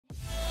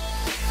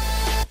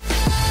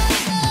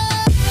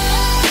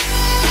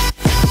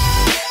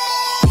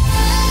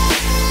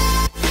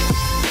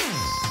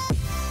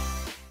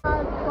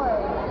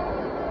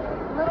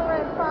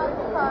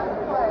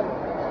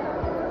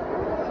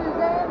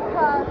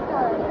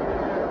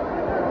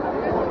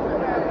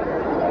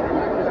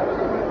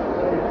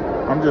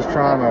I'm just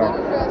trying to,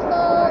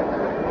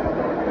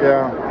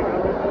 yeah.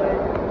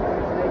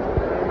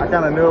 I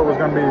kind of knew it was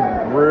going to be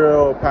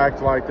real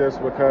packed like this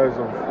because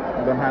of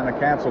them having to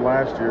cancel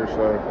last year,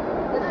 so.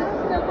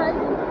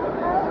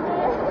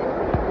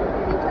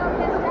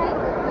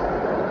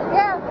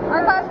 Yeah,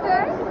 our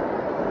costumes.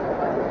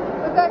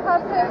 We've got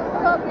costumes.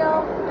 What's up,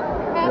 y'all?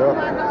 Half of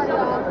mine already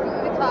off.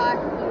 It's hot.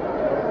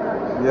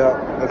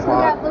 Yeah, it's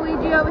hot. We got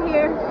Luigi over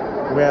here.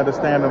 We had to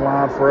stand in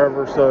line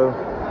forever, so.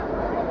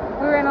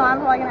 We were in line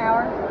for like an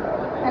hour.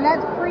 And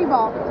that's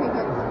pre-ball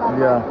tickets.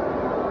 Yeah,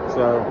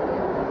 so.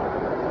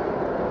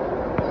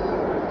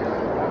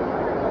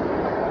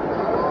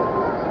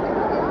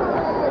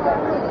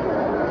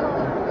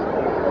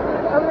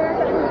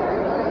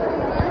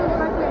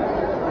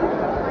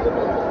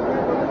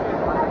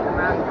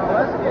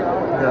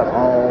 We got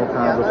all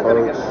kinds of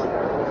folks.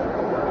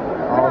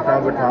 All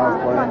kinds of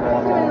cosplaying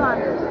going on.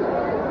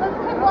 Let's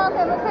keep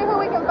walking. Let's see who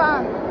we can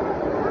find.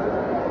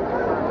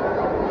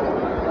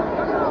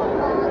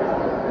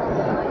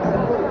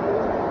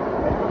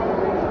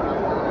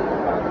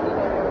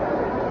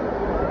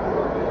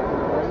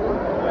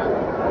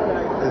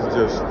 It's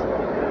just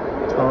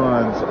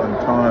tons and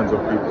tons of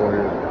people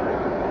here.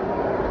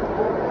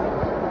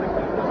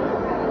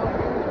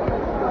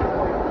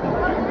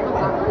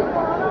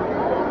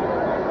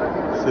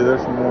 See,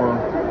 there's some more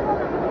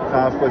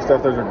cosplay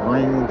stuff. There's a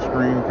green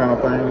screen kind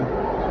of thing.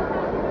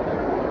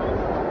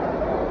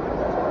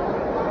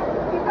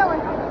 Keep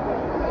going.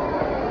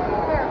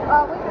 Here,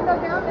 we can go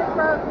down this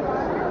road.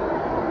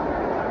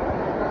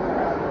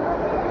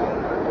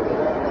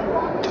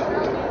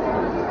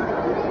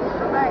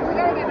 Alright, we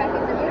gotta get back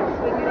in the vehicle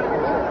so we can get over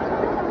there.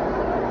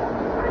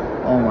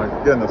 Oh my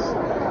goodness.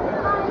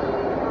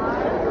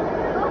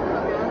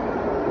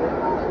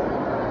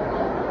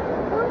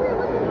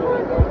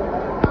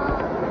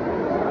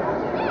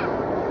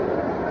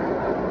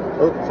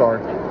 Oh, sorry.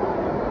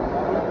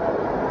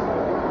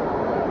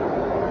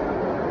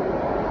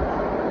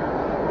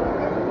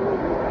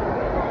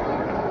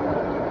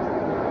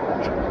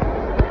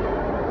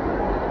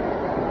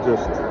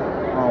 Just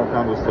all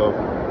kinds of stuff.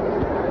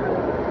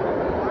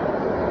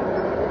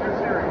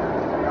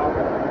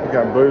 You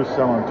got booths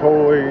selling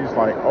toys,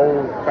 like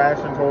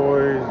old-fashioned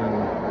toys,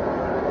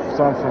 and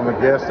some from the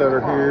guests that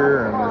are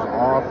here, and there's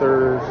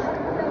authors.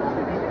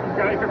 You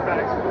got your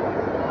bags?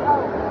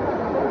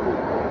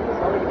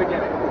 Start at the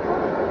beginning.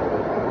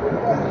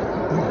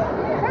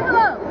 Take a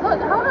look.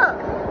 Look, hold up.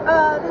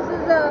 This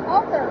is an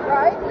author,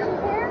 right? She's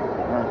here?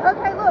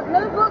 Okay, look.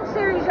 New book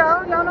series,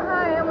 y'all. Y'all know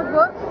how I am with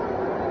books.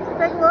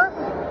 Take a look.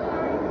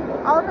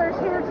 Author's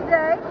here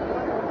today.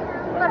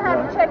 I'm going to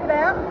have to check it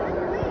out.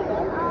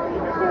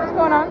 See what's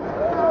going on.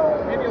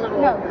 Maybe a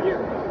little over for you.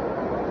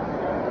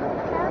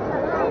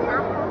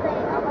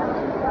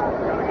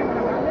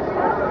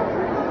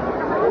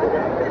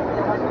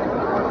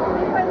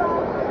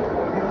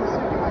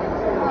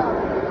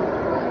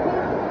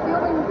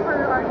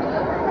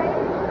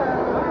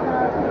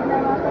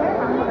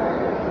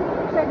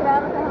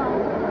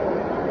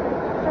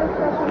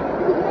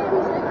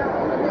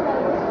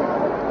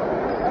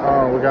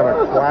 Oh, we got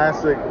a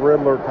classic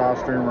Riddler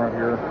costume right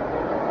here.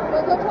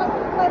 Well, go talk to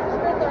the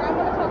classic Riddler. I'm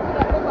going to talk to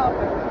that book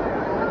author.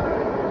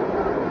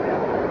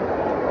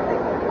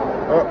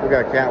 Oh, we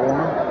got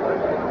Catwoman.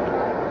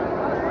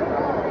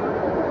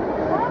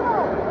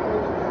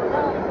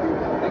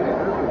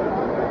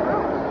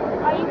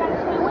 Are you going to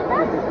swim with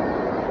us?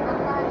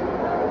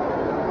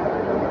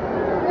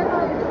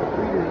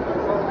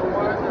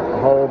 A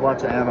whole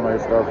bunch of anime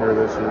stuff here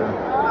this year.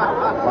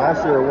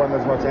 Last year it wasn't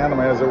as much anime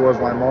as it was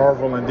like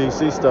Marvel and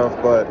DC stuff,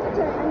 but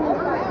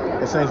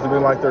it seems to be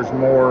like there's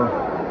more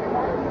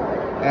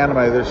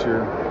anime this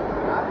year.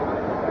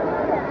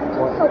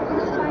 What?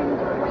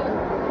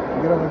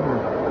 Get over here.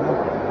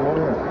 Come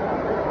over here.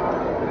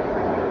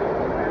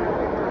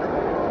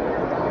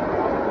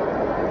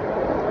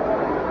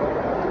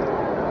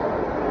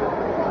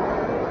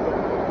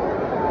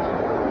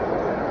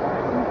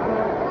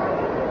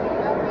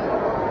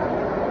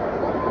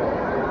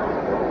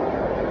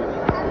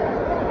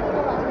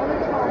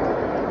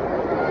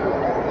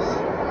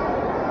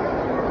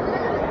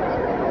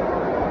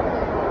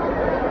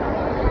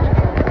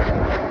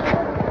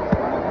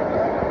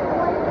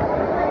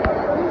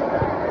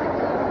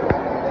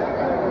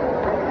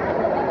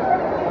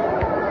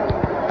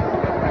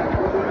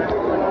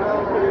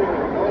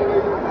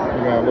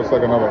 Looks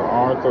like another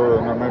author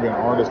or maybe an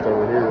artist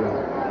over here.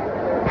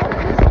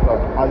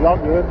 Are y'all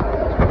good?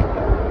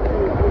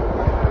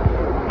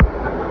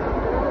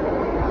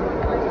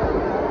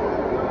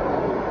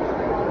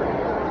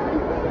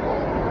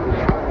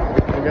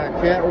 We got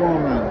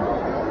Catwoman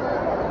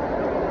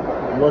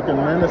looking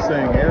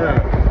menacing.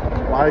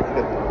 Yeah, like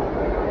it.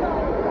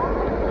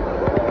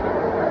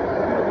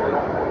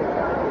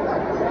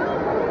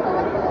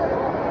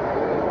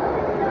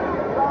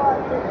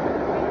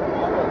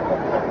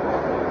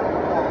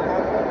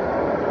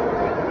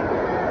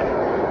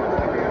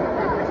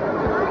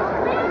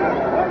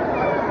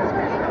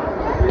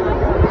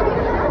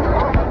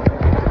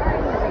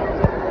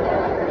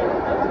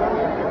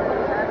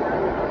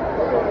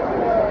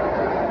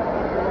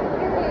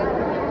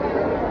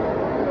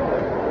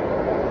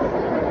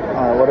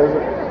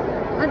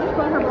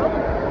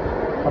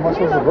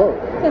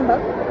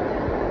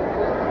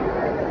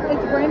 $10.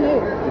 It's brand new.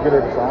 You get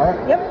her to sign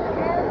it? Yep.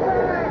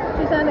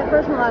 She signed it,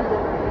 personalized it.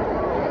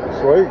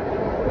 Sweet.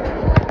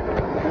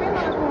 Come here,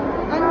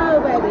 Mom. I know,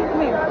 baby.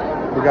 Come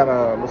here. We got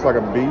a, looks like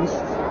a beast.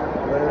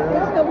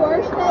 It's the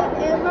worst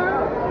day ever.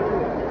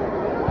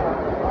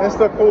 It's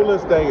the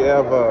coolest day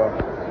ever.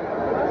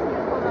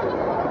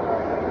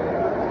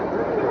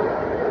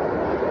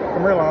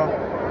 Come here, Lon.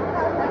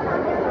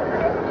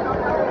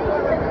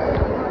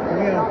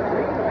 Come here.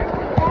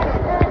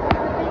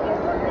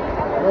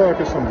 Look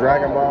at some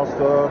Dragon Ball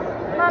stuff.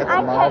 Mom, That's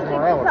I Miles can't keep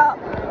Morales. this up.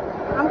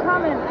 I'm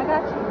coming. I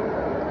got you.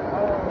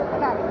 I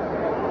got you.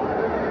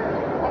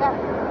 I got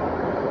you.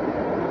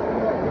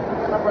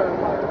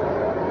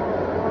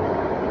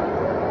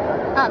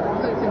 I'm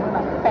losing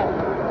my pen.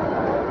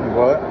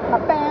 What? My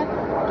pen.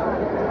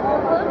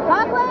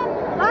 Lachlan!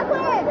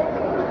 Lachlan!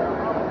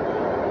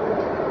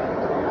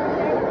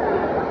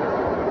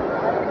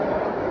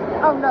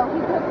 Oh no, he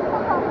took it.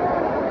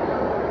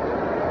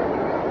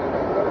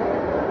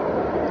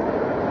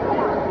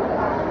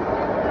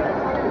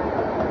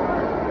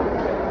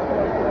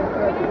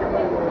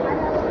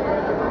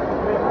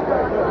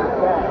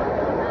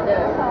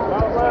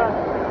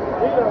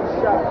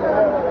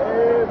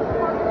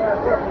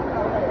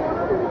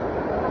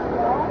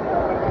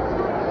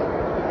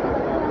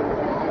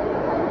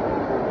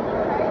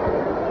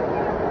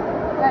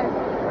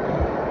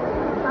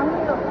 I'm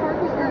going to park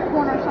it in the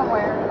corner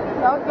somewhere.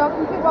 Y'all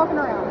can keep walking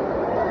around.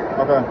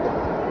 Okay.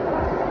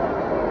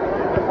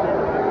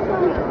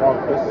 Walk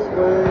this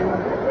way.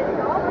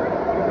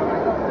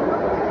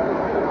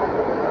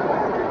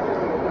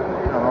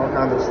 Got all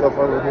kinds of stuff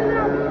over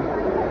here.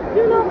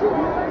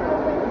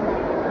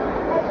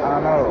 I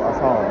know, I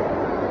saw it.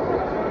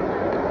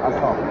 I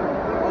saw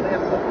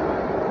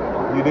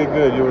it. You did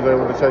good. You was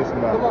able to chase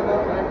him down.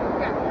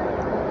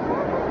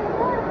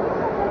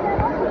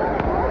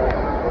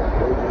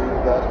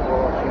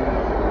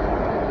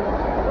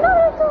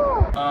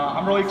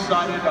 I'm really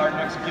excited. Our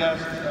next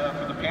guest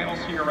for the panel's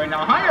here right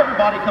now. Hi,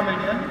 everybody coming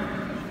in.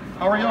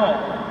 How are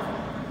y'all?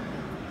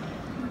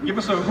 Give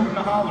us a hoot and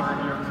a holler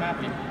and you're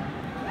happy.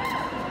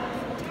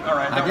 All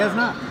right. I guess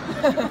not.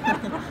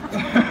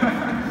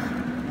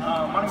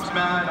 My name's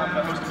Matt. I'm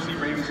the host of Sea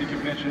Raven Sea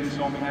Convention.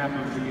 So on behalf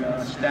of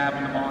the staff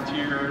and the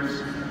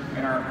volunteers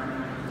and our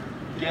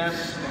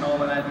guests and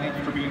all of that, thank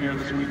you for being here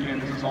this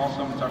weekend. This is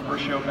awesome. It's our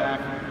first show back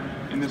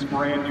in this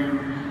brand new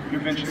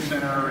convention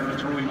center, and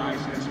it's really nice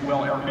and it's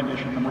well air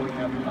conditioned. I'm really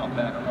happy about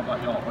that. I don't know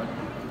about y'all, but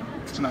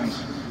it's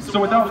nice. So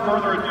without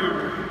further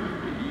ado,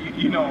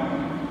 you know,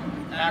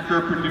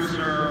 actor,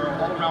 producer,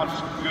 all around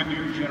just good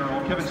dude general,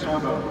 Kevin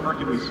Sorbo,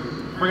 Hercules.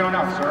 Bring it on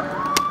out, sir.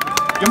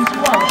 Give him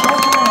some love. Show him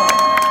some love.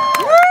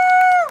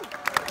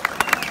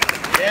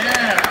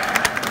 Yeah.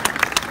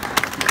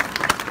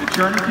 The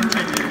journey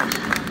continues.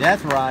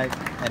 That's right.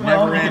 It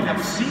Well, never you can ends. have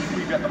a seat.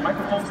 We've got the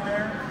microphones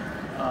there.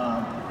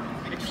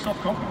 Get yourself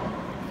comfortable.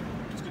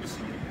 It's good to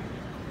see you.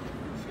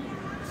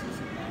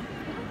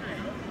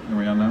 Are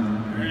we on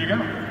now? There you go.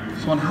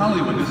 So in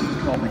Hollywood, this is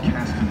called the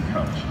casting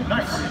couch.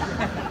 Nice.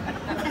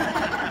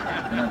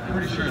 And I'm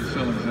pretty sure it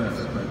still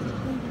exists, but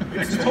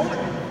It's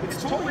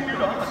totally new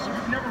to us.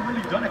 We've never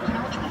really done a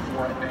couch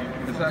before, I think.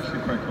 it's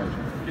actually quite cool.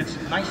 It's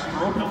nice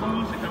throw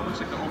pillows. It kind of looks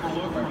like the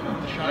overlook from the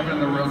I've been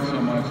on the road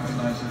so much, it's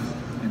nice to,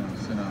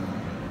 sit on.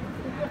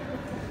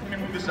 Let me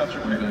move this out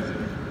your way.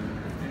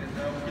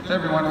 Hey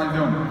everyone, how you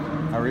doing?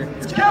 How are you?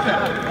 It's Kevin.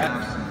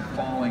 Laughs and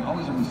falling, all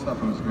this different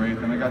stuff. It was great.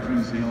 Then I got to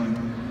New Zealand,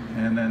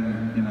 and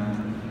then,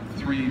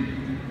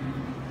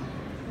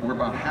 we're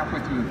about halfway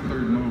through the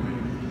third movie,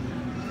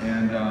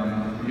 and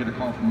we get a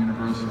call from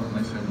Universal, and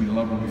they said, we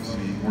love what we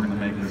see, we're going to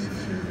make this a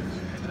series.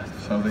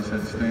 So they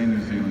said, stay in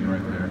New Zealand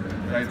right there.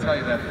 But I tell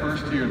you, that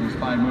first year, those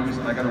 5 movies,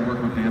 I got to work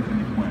with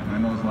Anthony Quinn. I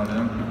know there's a lot of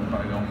young people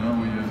probably don't know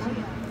who he is,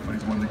 but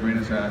he's one of the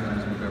greatest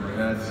actors we've ever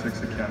had.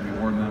 6 Academy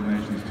Award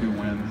nominations, 2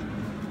 wins.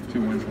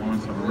 2 wins,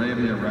 Lawrence of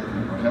Arabia,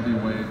 Requiem for a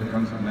Heavyweight,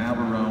 Guns of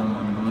Navarone,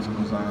 I mean, the list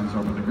goes on.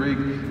 Over the Greek,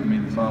 I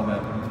mean, it's all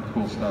that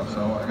cool stuff.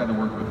 So I got to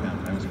work with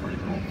him. That was pretty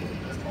cool.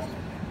 That's awesome.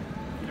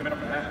 Give it up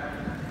for that.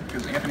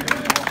 Because Anthony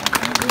did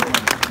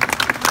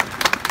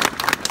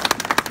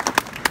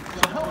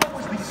So how long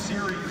was the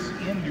series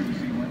in New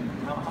Zealand?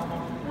 How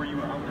long were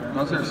you out there? I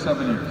was there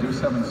 7 years. It was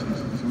 7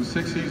 seasons. It was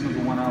 6 seasons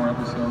of 1-hour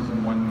episodes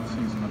and 1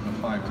 season of the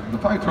 5. The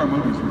 5-tour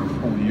movies were a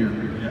full year.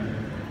 Yeah.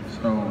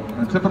 So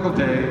on a typical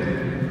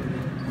day,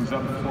 was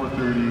up at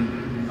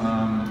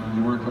 4:30.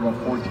 You work about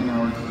 14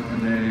 hours a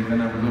day. Then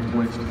I would lift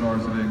weights 2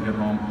 hours a day and get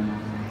home.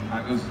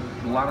 It was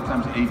a lot of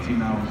times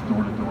 18 hours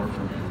door to door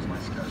for me was my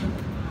schedule.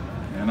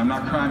 And I'm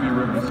not crying me a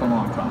river. That's a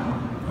long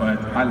time, but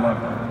I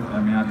loved it. I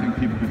mean, I think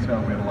people could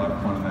tell we had a lot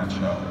of fun on that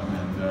show.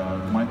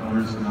 And Michael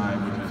Hurst and I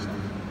would just,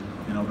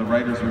 the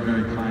writers were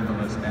very kind to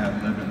us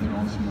ad-lib and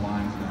throwing some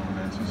lines now and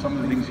then. So some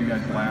of the things you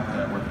guys laughed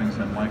at were things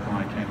that Michael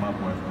and I came up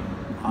with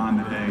on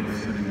the day,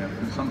 just sitting there.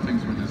 Some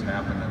things would just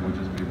happen that would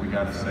just be, we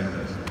got to say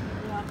this,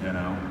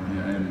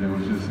 Yeah, and it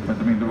was just, but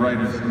I mean, the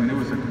writers,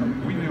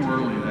 we knew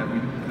early that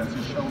that's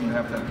a show you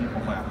have to have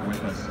people laugh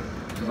with us,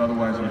 because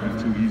otherwise it would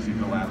have been too easy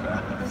to laugh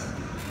at us.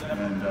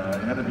 And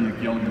it had to be a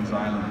Gilligan's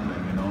Island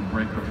thing, you know,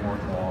 break the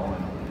fourth wall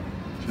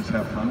and just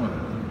have fun with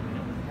it.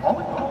 All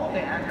of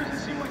the actors, it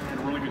seemed like, had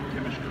really good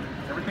chemistry.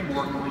 Everything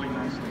worked really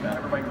nicely.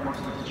 Everybody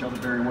worked with each other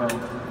very well.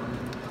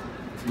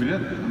 We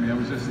did. I mean, it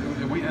was just,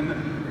 and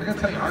I gotta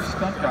tell you, our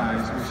stunt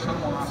guys were so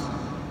awesome.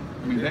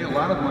 I mean, a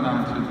lot of them went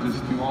on to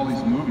just do all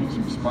these movies,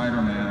 from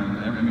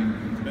Spider-Man. I mean,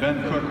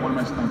 Ben Cook, one of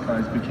my stunt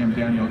guys, became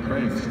Daniel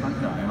Craig's stunt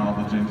guy in all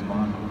the James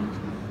Bond movies.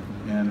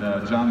 And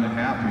John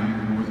McHappy,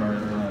 who was our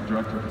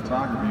director of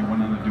photography,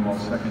 went on to do all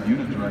second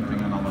unit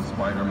directing on all the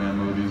Spider-Man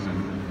movies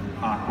and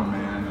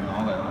Aquaman and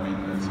all that. I mean,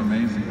 it's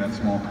amazing that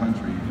small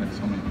country had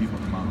so many people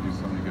come out and do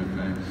so many good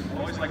things. I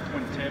always liked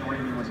when Ted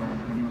Raimi was on,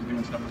 when he was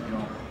doing stuff with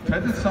y'all.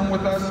 Ted did some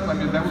with us. I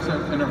mean, that was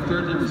in our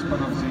third year we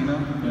spun up Xena,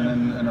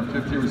 and in our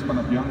fifth year we spun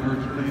up Young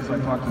Hercules. I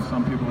talked to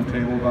some people at the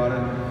table about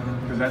it,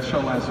 because that show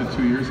lasted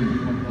 2 years and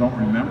people don't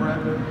remember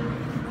it.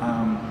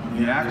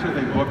 The actor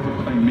they booked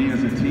to play me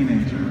as a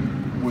teenager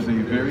was a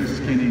very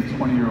skinny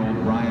 20-year-old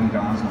Ryan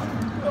Gosling,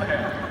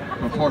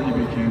 before he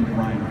became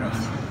Ryan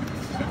Gosling.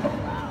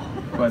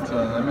 But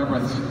I remember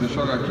the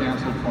show got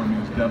canceled for me. It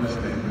was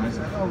devastating. And I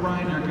said, "Oh,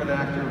 Ryan, you're a good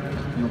actor.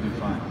 You'll be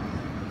fine."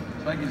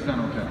 I think he's done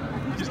okay.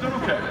 He's done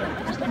okay.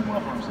 He's done well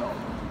for himself.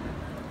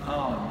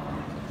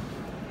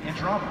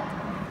 Andromeda.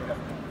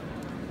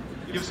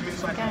 Give us some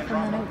insight on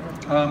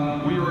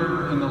Andromeda. We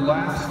were in the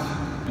last,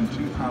 in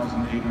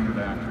 2,800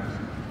 actors,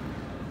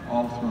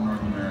 all through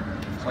North America.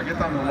 So I get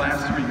down to the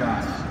last 3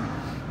 guys.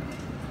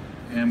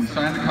 And we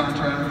signed the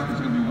contract.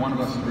 There's going to be one of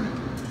us 3.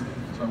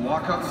 So I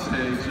walk up the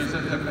stage.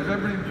 Have you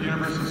ever been to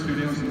Universal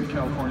Studios in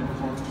California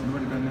before?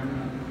 Anybody been there?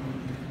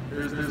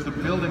 There's the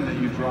building that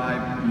you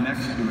drive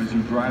next to as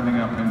you're driving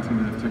up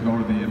to go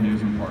to the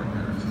amusement park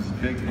there. It's this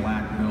big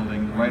black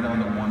building right on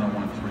the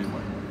 101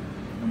 freeway.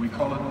 And we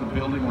call it the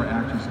building where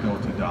actors go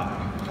to die.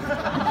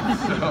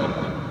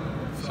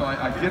 so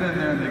I get in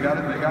there and they got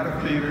a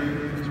theater.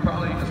 It's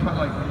probably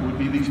like would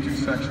be these 2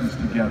 sections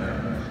together.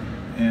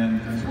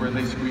 And it's where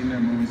they screen their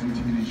movies and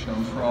TV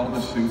shows for all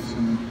the suits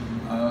and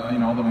you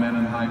know, all the men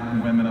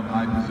and women of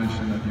high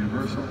position at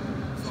Universal.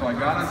 So I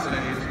got on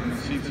stage and the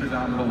seats are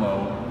down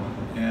below.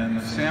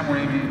 And Sam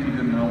Raimi, if you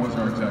didn't know, was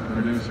our executive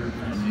producer.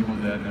 And Evil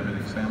Dead and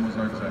everything. Sam was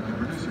our executive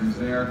producer. He's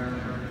there,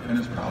 and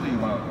there's probably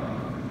about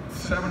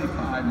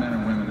 75 men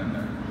and women in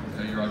there.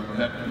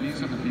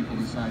 These are the people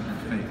who decide your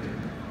fate.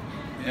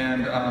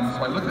 And so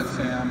I looked at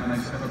Sam and I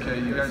said, "Okay,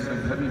 you guys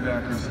have had me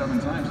back here 7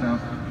 times now.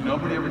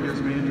 Nobody ever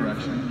gives me a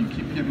direction. You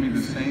keep giving me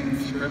the same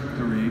script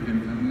to read,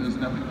 and there's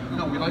nothing.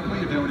 No, we like what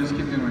you're doing. Just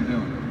keep doing what you're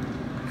doing."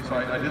 So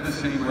I did the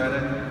scene, read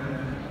it,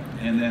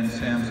 and then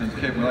Sam says,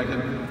 "Okay, we like it."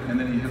 And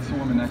then he hits the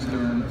woman next to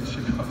her, and she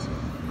goes,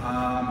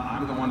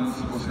 "I'm the one that's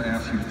supposed to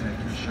ask you to take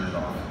your shirt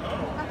off."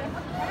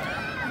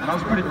 And I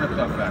was pretty ripped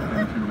up back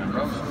then, if you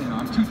remember. I'm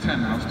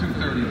 210 now. I was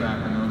 230 back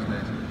in those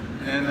days.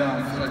 And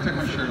so I took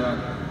my shirt off,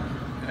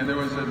 and there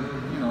was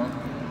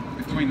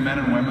between men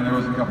and women, there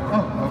was a couple.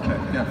 Oh, okay,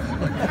 yes.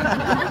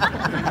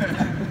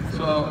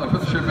 So I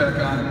put the shirt back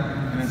on,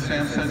 and then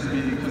Sam says to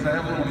me, because I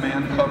have a little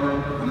man cover.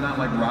 I'm not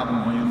like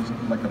Robin Williams,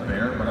 like a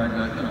bear, but I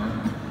got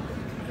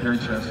hairy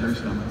chest, hairy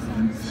stomach.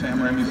 And Sam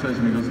Raimi says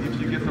to me, he goes, "If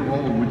you get the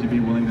role, would you be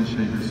willing to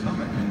shave your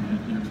stomach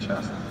and your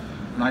chest?"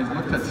 And I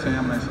looked at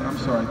Sam and I said, "I'm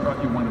sorry, I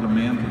thought you wanted a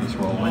man for this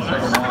role." And I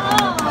started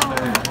walking up the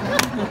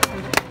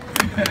stage.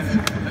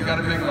 And they got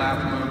a big laugh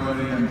from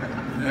everybody, and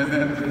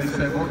then they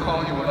said, "We'll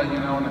call you, we'll let you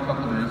know in a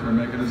couple of days, we'll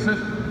make a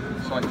decision."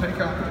 So I take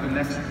out the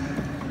next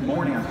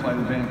morning, I fly to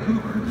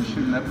Vancouver to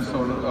shoot an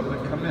episode of The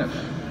Commish.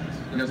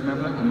 You guys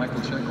remember that, with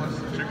Michael Chiklis?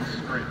 Chiklis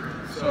is great.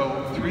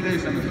 So 3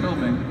 days into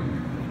filming,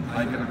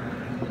 I get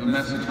a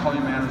message, "Call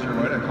your manager,"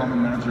 right? I call my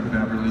manager,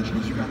 Beverly. She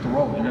goes, "You got the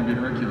role, you're gonna be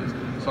Hercules."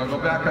 So I go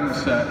back on the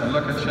set, I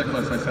look at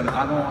Chiklis, I said,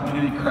 "I don't want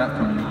any crap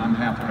from you, I'm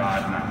half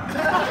God now."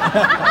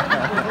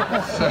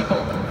 So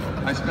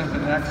I spent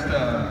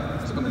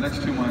the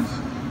next 2 months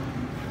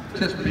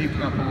just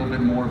beefing up a little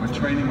bit more, but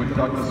training with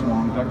Douglas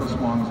Wong. Douglas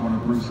Wong is one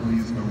of Bruce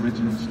Lee's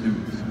original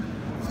students.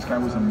 This guy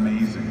was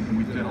amazing, and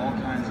we did all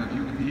kinds of,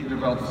 he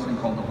developed this thing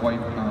called the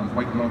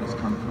White Lotus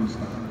Kung Fu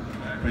style.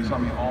 But he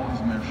taught me all his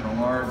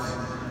martial arts,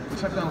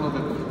 which I've done a little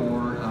bit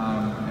before.